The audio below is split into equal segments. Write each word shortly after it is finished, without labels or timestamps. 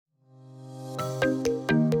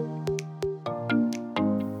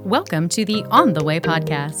Welcome to the On the Way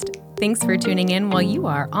podcast. Thanks for tuning in while you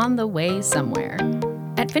are on the way somewhere.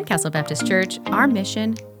 At Fincastle Baptist Church, our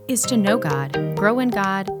mission is to know God, grow in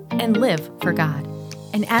God, and live for God.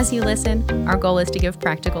 And as you listen, our goal is to give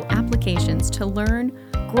practical applications to learn,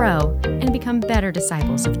 grow, and become better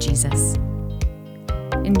disciples of Jesus.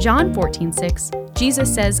 In John 14:6,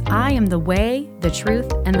 Jesus says, "I am the way, the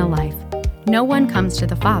truth, and the life. No one comes to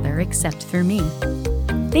the Father except through me."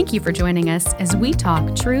 Thank you for joining us as we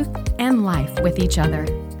talk truth and life with each other.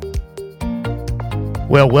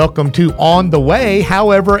 Well, welcome to On the Way,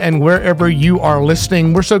 however and wherever you are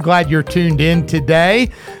listening. We're so glad you're tuned in today.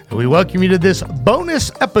 We welcome you to this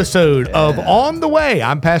bonus episode of On the Way.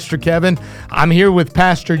 I'm Pastor Kevin. I'm here with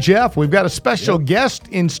Pastor Jeff. We've got a special guest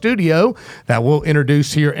in studio that we'll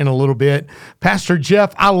introduce here in a little bit. Pastor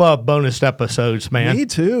Jeff, I love bonus episodes, man. Me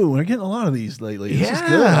too. We're getting a lot of these lately. This is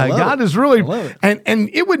good. God is really, I love it. And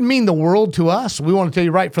it would mean the world to us. We want to tell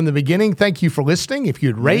you right from the beginning, thank you for listening. If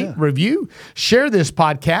you'd rate, review, share this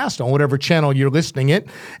podcast on whatever channel you're listening it.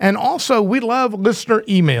 And also, we love listener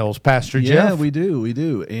emails, Pastor Jeff. Yeah, we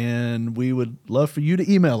do. And we would love for you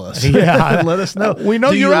to email us. Yeah. Let us know. We know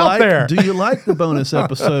you're out there. Do you like the bonus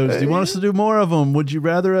episodes? Do you want us to do more of them? Would you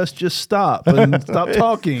rather us just stop and stop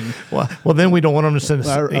talking? Well, then we don't want them to send us.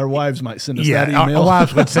 Our wives might send us that email. Our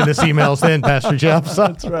wives would send us emails then, Pastor Jeff. So.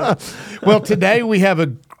 That's right. Well, today we have a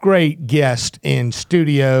great guest in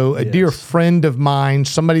studio, a dear friend of mine,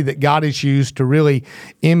 somebody that God has used to really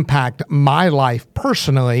impact my life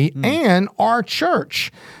personally and our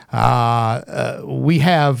church. We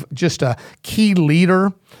have just a key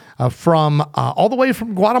leader from all the way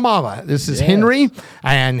from Guatemala. This is Henry.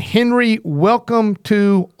 And Henry, welcome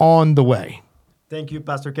to On the Way. Thank you,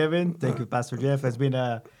 Pastor Kevin. Thank you, Pastor Jeff. It's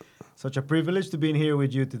been such a privilege to be here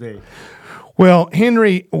with you today. Well,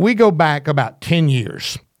 Henry, we go back about 10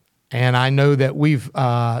 years. And I know that we've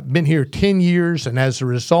been here 10 years, and as a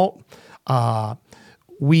result,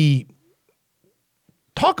 we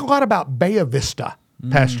talk a lot about Bay Vista,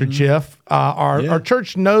 Pastor Jeff. Our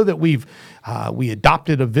church know that we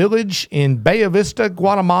adopted a village in Bay Vista,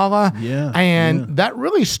 Guatemala, and that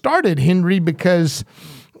really started, Henry, because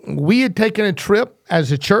we had taken a trip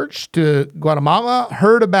as a church to Guatemala,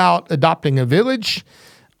 heard about adopting a village.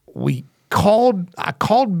 I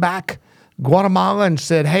called back Guatemala and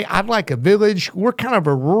said, "Hey, I'd like a village. We're kind of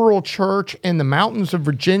a rural church in the mountains of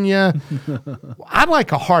Virginia. I'd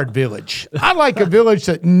like a hard village. I'd like a village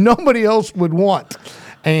that nobody else would want."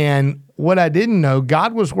 And what I didn't know,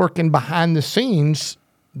 God was working behind the scenes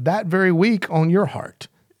that very week on your heart.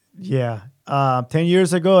 Yeah. 10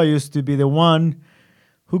 years ago, I used to be the one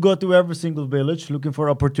who go to every single village looking for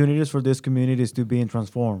opportunities for these communities to be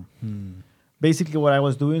transformed. Basically, what I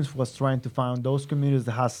was doing was trying to find those communities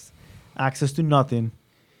that has access to nothing,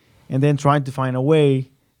 and then trying to find a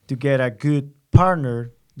way to get a good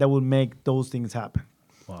partner that will make those things happen.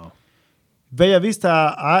 Wow. Bella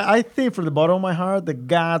Vista, I think from the bottom of my heart that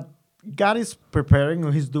God is preparing,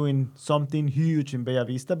 or He's doing something huge in Bella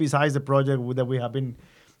Vista besides the project that we have been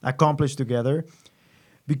accomplished together.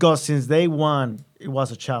 Because since day one, it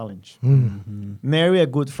was a challenge. Mary, a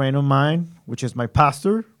good friend of mine, which is my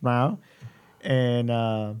pastor now,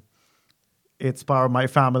 and it's part of my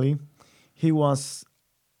family.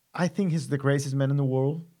 I think he's the craziest man in the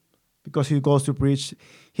world because he goes to preach.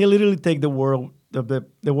 He literally take the word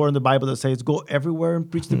in the Bible that says, "Go everywhere and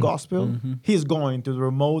preach the gospel." He's going to the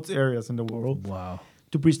remote areas in the world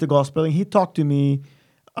to preach the gospel. And he talked to me,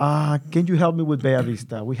 "Can you help me with Bella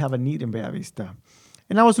Vista? We have a need in Bella Vista."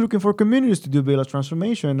 And I was looking for communities to do village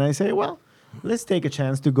transformation. And I say, well, let's take a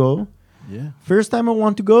chance to go. Yeah. First time I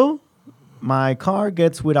want to go, my car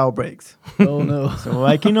gets without brakes. Oh, no. So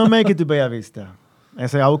I cannot make it to Bella Vista. I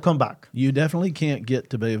say, I will come back. You definitely can't get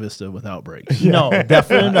to Bay Vista without brakes. No,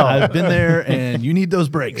 definitely not. I've been there, and you need those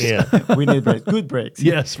brakes. Yeah. We need brakes, good brakes.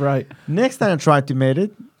 Yes, right. Next time I tried to make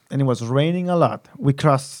it, and it was raining a lot. We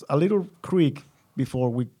crossed a little creek before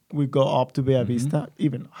we go up to Bella Vista,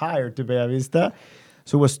 even higher to Bella Vista.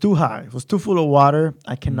 So it was too high. It was too full of water.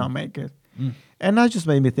 I cannot make it. And that just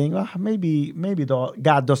made me think, maybe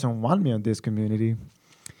God doesn't want me in this community.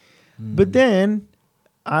 But then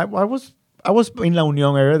I was in La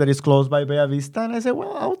Union area that is close by Bella Vista, and I said,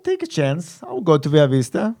 well, I'll take a chance. I'll go to Bella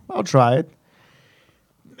Vista. I'll try it.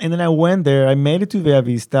 And then I went there. I made it to Bella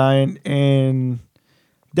Vista, and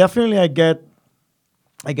definitely I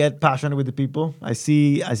get passionate with the people. I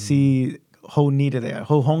see how needed they are,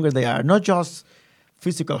 how hungry they are. Not just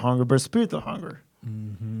physical hunger, but spiritual hunger.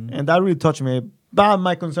 And that really touched me. But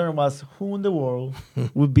my concern was, who in the world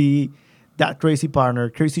would be that crazy partner,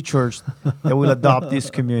 crazy church that will adopt this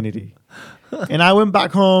community? And I went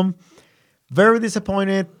back home very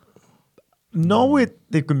disappointed, not with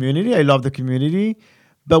the community. I love the community,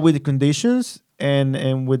 but with the conditions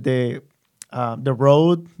and with the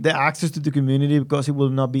road, the access to the community, because it will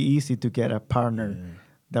not be easy to get a partner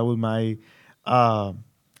that will might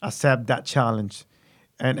accept that challenge.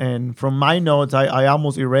 And from my notes, I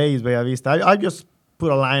almost erased Bella Vista. I just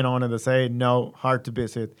put a line on it that say no, hard to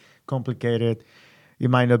visit, complicated. It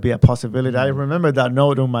might not be a possibility. I remember that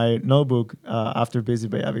note on my notebook after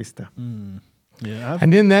visiting Bella Vista. Yeah,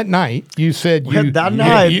 And then that night, you said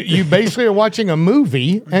you basically are watching a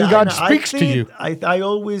movie and God speaks to you. I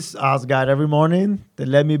always ask God every morning to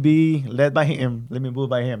let me be led by Him, let me move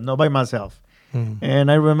by Him, not by myself. And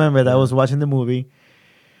I remember that I was watching the movie,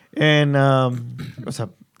 and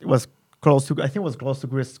it was close to, I think it was close to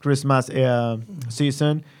Christmas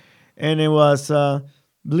season, and it was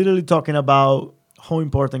literally talking about how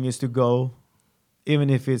important it is to go, even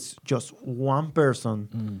if it's just one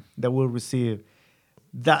person that will receive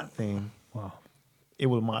that thing. Wow. It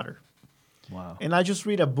will matter. Wow. And I just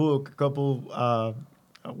read a book a couple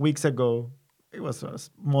weeks ago. It was a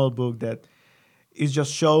small book that is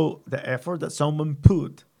just show the effort that someone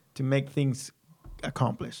put to make things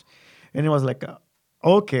accomplish. And it was like,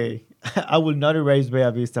 okay, I will not erase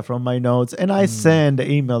Bella Vista from my notes. And I sent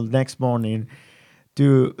the email next morning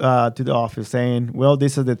to the office saying, well,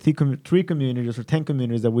 these are the three communities or 10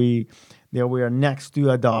 communities that we are next to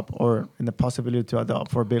adopt or in the possibility to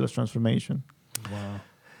adopt for Village Transformation. Wow.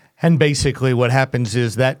 And basically what happens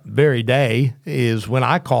is that very day is when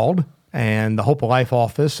I called and the Hope of Life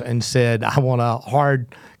office and said, I want a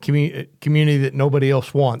hard community that nobody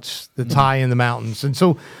else wants, that's high in the mountains. And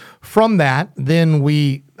so from that, then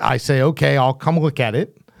I say, okay, I'll come look at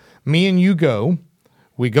it. Me and you go.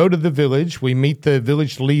 We go to the village. We meet the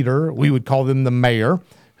village leader. We would call them the mayor,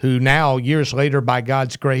 who now, years later, by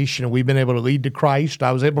God's grace, we've been able to lead to Christ.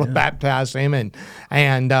 I was able to baptize him.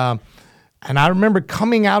 And I remember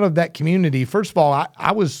coming out of that community. First of all,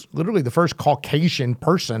 I was literally the first Caucasian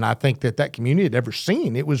person I think that community had ever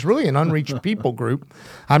seen. It was really an unreached people group.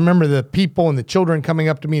 I remember the people and the children coming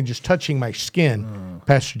up to me and just touching my skin,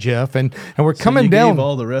 Pastor Jeff. And we're coming down. You gave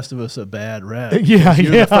all the rest of us a bad rap. Yeah,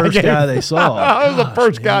 You're the first guy they saw. I was the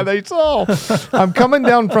first guy they saw. I'm coming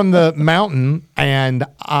down from the mountain, and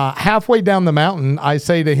halfway down the mountain, I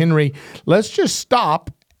say to Henry, let's just stop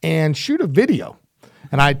and shoot a video.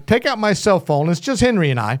 And I take out my cell phone. It's just Henry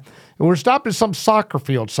and I. And we're stopped at some soccer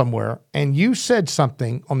field somewhere. And you said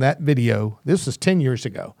something on that video, this was 10 years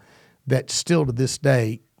ago, that still to this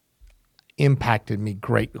day impacted me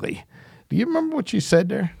greatly. Do you remember what you said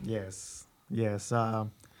there? Yes. I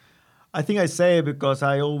think I say it because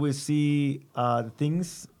I always see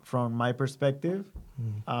things from my perspective.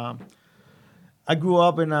 I grew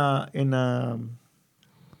up in a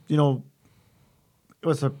it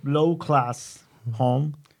was a low class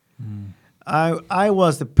home. I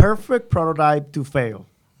was the perfect prototype to fail.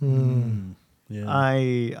 Yeah.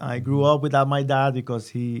 I grew up without my dad because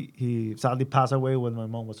he sadly passed away when my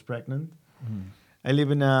mom was pregnant. I live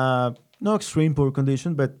in a no extreme poor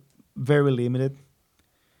condition, but very limited.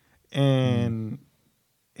 And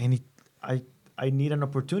I need an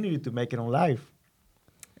opportunity to make it on life,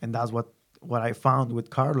 and that's what I found with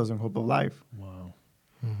Carlos and Hope of Life. Wow.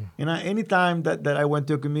 And anytime that I went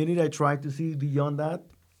to a community, I tried to see beyond that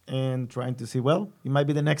and trying to see, well, you might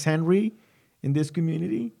be the next Henry in this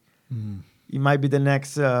community. You might be the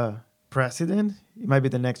next president. You might be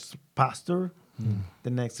the next pastor,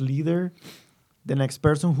 the next leader, the next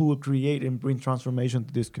person who will create and bring transformation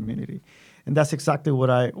to this community. And that's exactly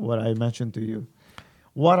what I mentioned to you.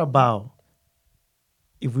 What about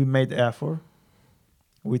if we made the effort,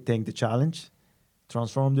 we take the challenge,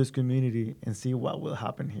 transform this community, and see what will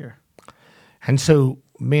happen here? And so,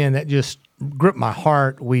 man, that just gripped my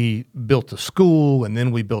heart. We built a school, and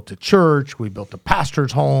then we built a church. We built a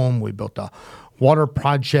pastor's home. We built a water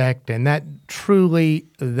project, and that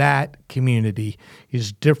community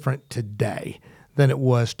is different today than it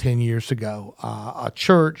was 10 years ago. A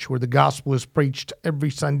church where the gospel is preached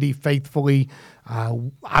every Sunday faithfully.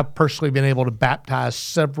 I've personally been able to baptize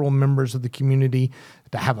several members of the community,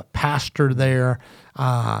 to have a pastor there,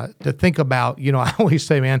 to think about, I always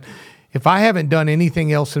say, man, if I haven't done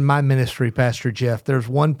anything else in my ministry, Pastor Jeff, there's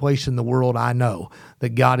one place in the world I know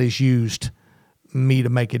that God has used me to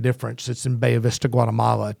make a difference. It's in Bella Vista,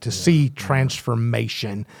 Guatemala, to see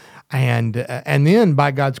transformation. And then,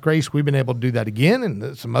 by God's grace, we've been able to do that again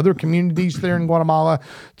in some other communities there in Guatemala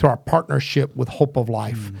through our partnership with Hope of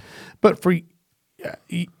Life. But for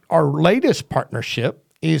our latest partnership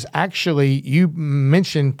is actually, you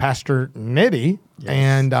mentioned Pastor Nettie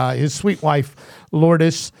and his sweet wife,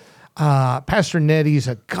 Lourdes. Pastor Nettie's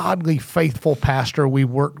a godly, faithful pastor. We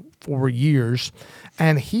worked for years,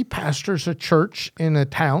 and he pastors a church in a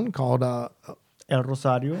town called El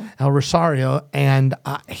Rosario. El Rosario, and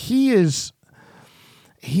he is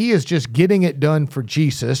just getting it done for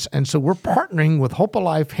Jesus. And so we're partnering with Hope of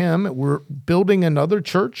Life Him. We're building another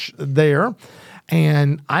church there,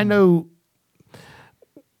 and I know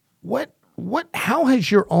how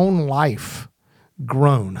has your own life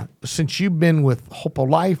grown since you've been with Hope of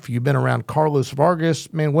Life? You've been around Carlos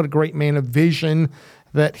Vargas. Man, what a great man of vision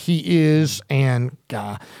that he is, and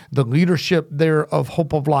the leadership there of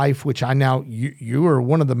Hope of Life, which I know you are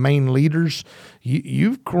one of the main leaders.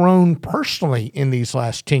 You've grown personally in these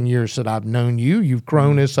last 10 years that I've known you. You've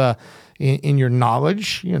grown as in your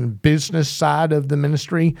knowledge, business side of the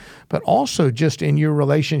ministry, but also just in your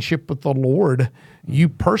relationship with the Lord. You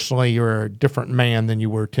personally are a different man than you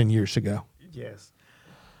were 10 years ago. Yes.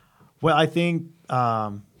 Well, I think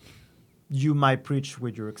you might preach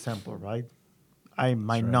with your example, right? I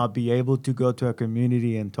might not be able to go to a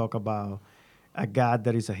community and talk about a God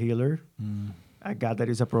that is a healer, a God that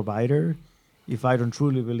is a provider, if I don't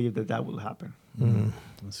truly believe that will happen.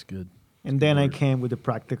 That's good. And then I came with the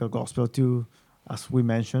practical gospel too, as we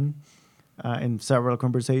mentioned in several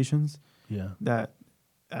conversations. Yeah. That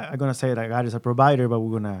I'm going to say that God is a provider, but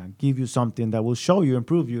we're going to give you something that will show you and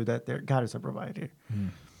prove you that God is a provider.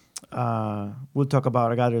 We'll talk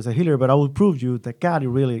about God as a healer, but I will prove you that God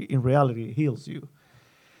really, in reality, heals you.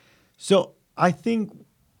 So I think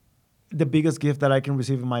the biggest gift that I can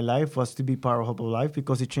receive in my life was to be part of Hope of Life,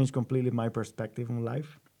 because it changed completely my perspective on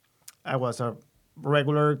life. I was a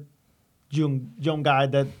regular young guy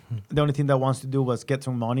that the only thing that wants to do was get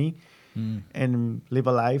some money and live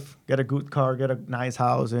a life, get a good car, get a nice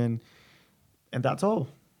house, and that's all.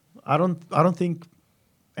 I don't think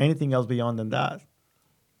anything else beyond than that.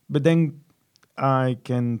 But then I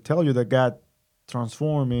can tell you that God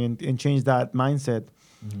transformed me and changed that mindset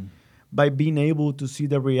by being able to see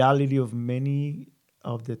the reality of many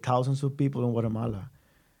of the thousands of people in Guatemala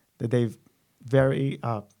that they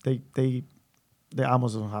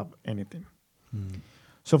almost don't have anything.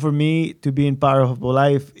 So for me to be in part of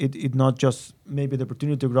life, it not just maybe the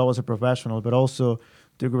opportunity to grow as a professional, but also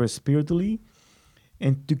to grow spiritually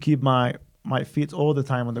and to keep my feet all the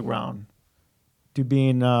time on the ground. To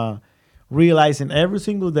being realizing every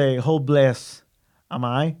single day how blessed am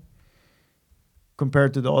I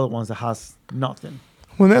compared to the other ones that has nothing.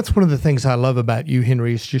 Well, that's one of the things I love about you,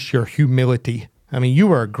 Henry, is just your humility. I mean,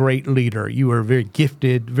 you are a great leader. You are very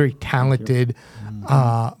gifted, very talented,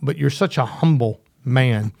 but you're such a humble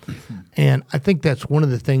man. And I think that's one of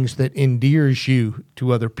the things that endears you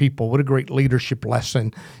to other people. What a great leadership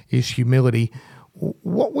lesson is humility.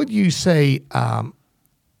 What would you say,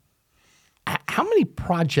 how many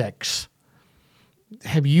projects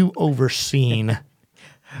have you overseen?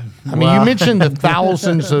 I mean, you mentioned the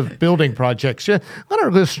thousands of building projects. Let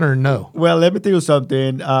our listener know. Well, let me tell you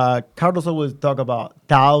something. Carlos always talk about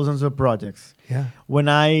thousands of projects. Yeah. When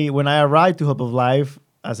I arrived to Hope of Life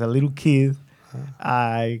as a little kid,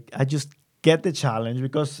 I just get the challenge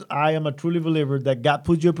because I am a truly believer that God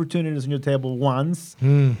puts your opportunities on your table once,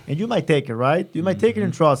 and you might take it, right? You might take it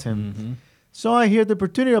and trust Him. So I hear the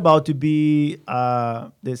opportunity about to be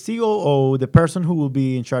the COO, the person who will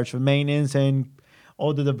be in charge of maintenance and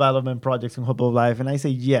all the development projects in Hope of Life. And I say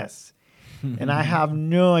yes. And I have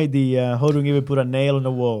no idea how to even put a nail on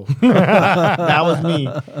the wall. That was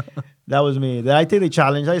me. That I take the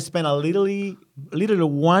challenge. I spent literally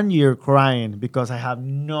 1 year crying because I have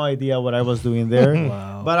no idea what I was doing there.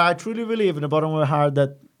 Wow. But I truly believe in the bottom of my heart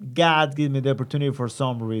that God gave me the opportunity for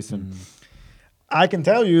some reason. I can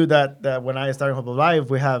tell you that when I started Hope of Life,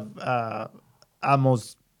 we have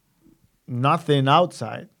almost nothing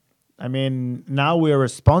outside. I mean, now we're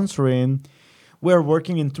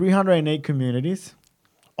working in 308 communities,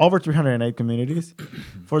 over 308 communities.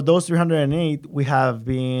 For those 308, we have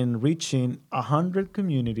been reaching 100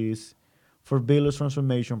 communities for Village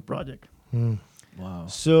Transformation Project. Wow.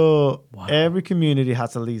 So every community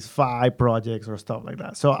has at least 5 projects or stuff like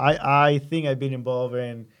that. So I think I've been involved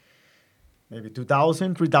in maybe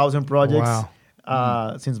 2,000, 3,000 projects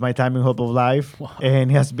since my time in Hope of Life. Wow.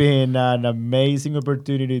 And it has been an amazing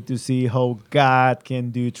opportunity to see how God can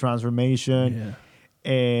do transformation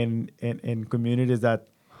in communities that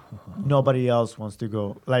nobody else wants to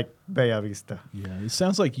go, like Bella Vista. Yeah, it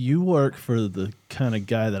sounds like you work for the kind of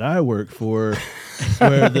guy that I work for,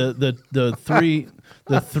 where the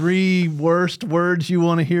three worst words you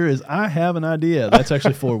want to hear is "I have an idea." That's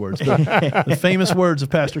actually 4 words. But the famous words of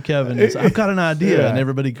Pastor Kevin is "I've got an idea," and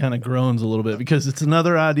everybody kind of groans a little bit because it's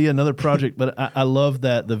another idea, another project. But I love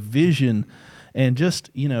that the vision, and just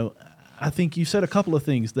I think you said a couple of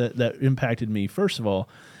things that impacted me. First of all,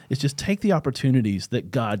 is just take the opportunities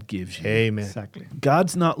that God gives you. Amen. Exactly.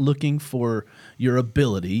 God's not looking for your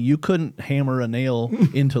ability. You couldn't hammer a nail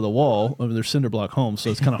into the wall of their cinder block home, so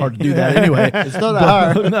it's kind of hard to do that anyway. It's not that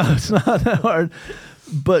hard. No, it's not that hard.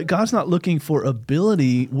 But God's not looking for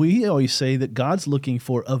ability. We always say that God's looking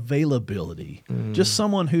for availability. Just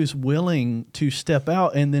someone who's willing to step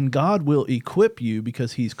out, and then God will equip you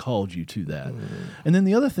because he's called you to that. And then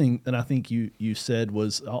the other thing that I think you said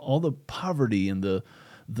was all the poverty and the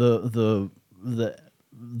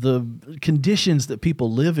conditions that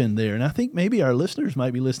people live in there. And I think maybe our listeners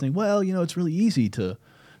might be listening, well, it's really easy to,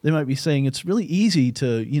 they might be saying it's really easy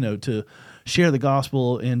to, to share the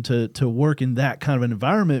gospel and to work in that kind of an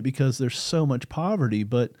environment because there's so much poverty.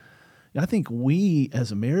 But I think we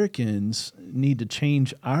as Americans need to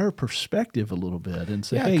change our perspective a little bit and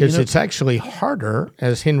say, hey, because it's actually harder,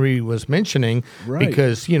 as Henry was mentioning, Right.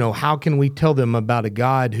 because, how can we tell them about a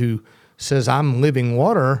God who says, I'm living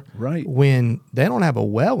water, Right. when they don't have a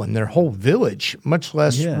well in their whole village, much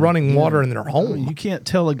less running water in their home? You can't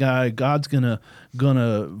tell a guy God's gonna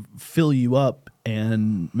fill you up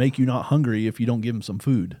and make you not hungry if you don't give him some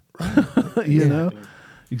food. you know,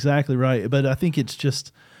 exactly right. But I think it's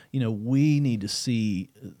just we need to see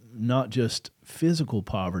not just physical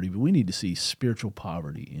poverty, but we need to see spiritual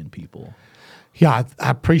poverty in people. Yeah, I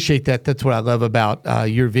appreciate that. That's what I love about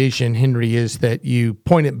your vision, Henry, is that you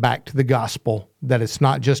point it back to the gospel, that it's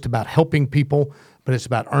not just about helping people, but it's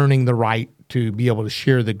about earning the right to be able to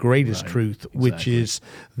share the greatest truth, which is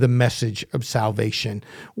the message of salvation.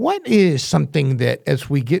 What is something that, as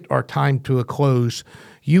we get our time to a close,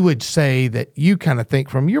 you would say that you kind of think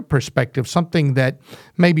from your perspective, something that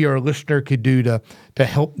maybe our listener could do to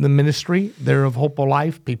help the ministry there of Hope of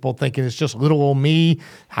Life? People thinking it's just little old me,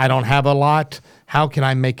 I don't have a lot. How can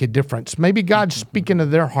I make a difference? Maybe God's speaking to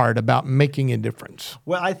their heart about making a difference.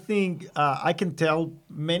 Well, I think I can tell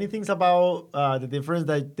many things about the difference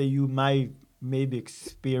that you might maybe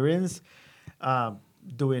experience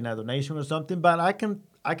doing a donation or something. But I can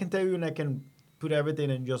tell you, and I can put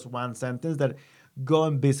everything in just one sentence, that go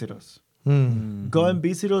and visit us. Mm-hmm. Go and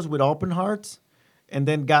visit us with open hearts, and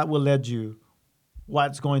then God will let you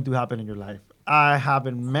what's going to happen in your life. I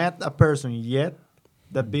haven't met a person yet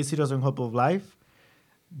that visits us in Hope of Life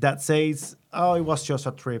that says, oh, it was just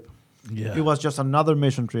a trip. Yeah. It was just another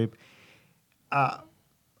mission trip.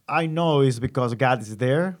 I know it's because God is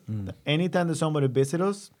there. Anytime that somebody visits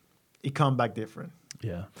us, it comes back different.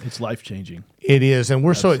 Yeah, it's life-changing. It is, and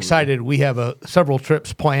we're so excited. We have several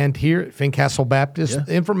trips planned here at Fincastle Baptist. Yeah.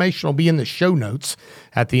 The information will be in the show notes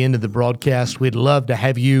at the end of the broadcast. We'd love to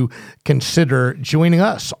have you consider joining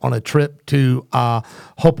us on a trip to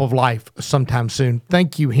Hope of Life sometime soon.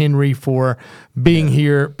 Thank you, Henry, for being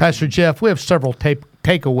here. Pastor Jeff, we have several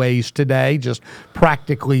takeaways today, just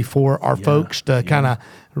practically for our folks to kind of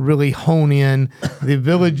really hone in the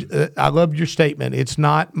village. I loved your statement. It's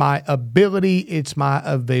not my ability, it's my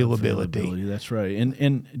availability. That's right.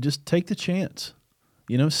 And just take the chance.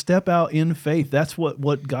 Step out in faith. That's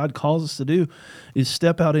what God calls us to do, is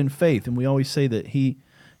step out in faith. And we always say that He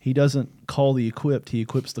doesn't call the equipped, He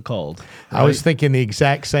equips the called. Right? I was thinking the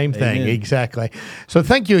exact same thing. Amen. Exactly. So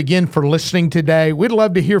thank you again for listening today. We'd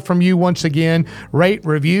love to hear from you once again. Rate,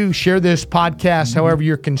 review, share this podcast however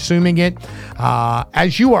you're consuming it.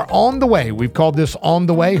 As you are on the way, we've called this On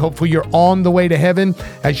the Way. Hopefully you're on the way to heaven.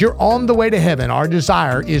 As you're on the way to heaven, our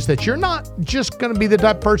desire is that you're not just going to be the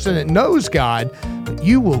type of person that knows God, but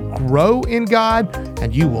you will grow in God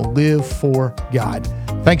and you will live for God.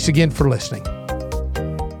 Thanks again for listening.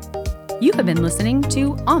 You have been listening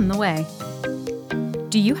to On the Way.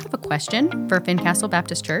 Do you have a question for Fincastle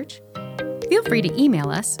Baptist Church? Feel free to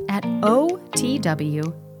email us at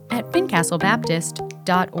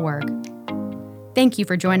otw@fincastlebaptist.org. Thank you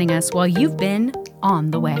for joining us while you've been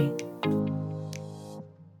on the way.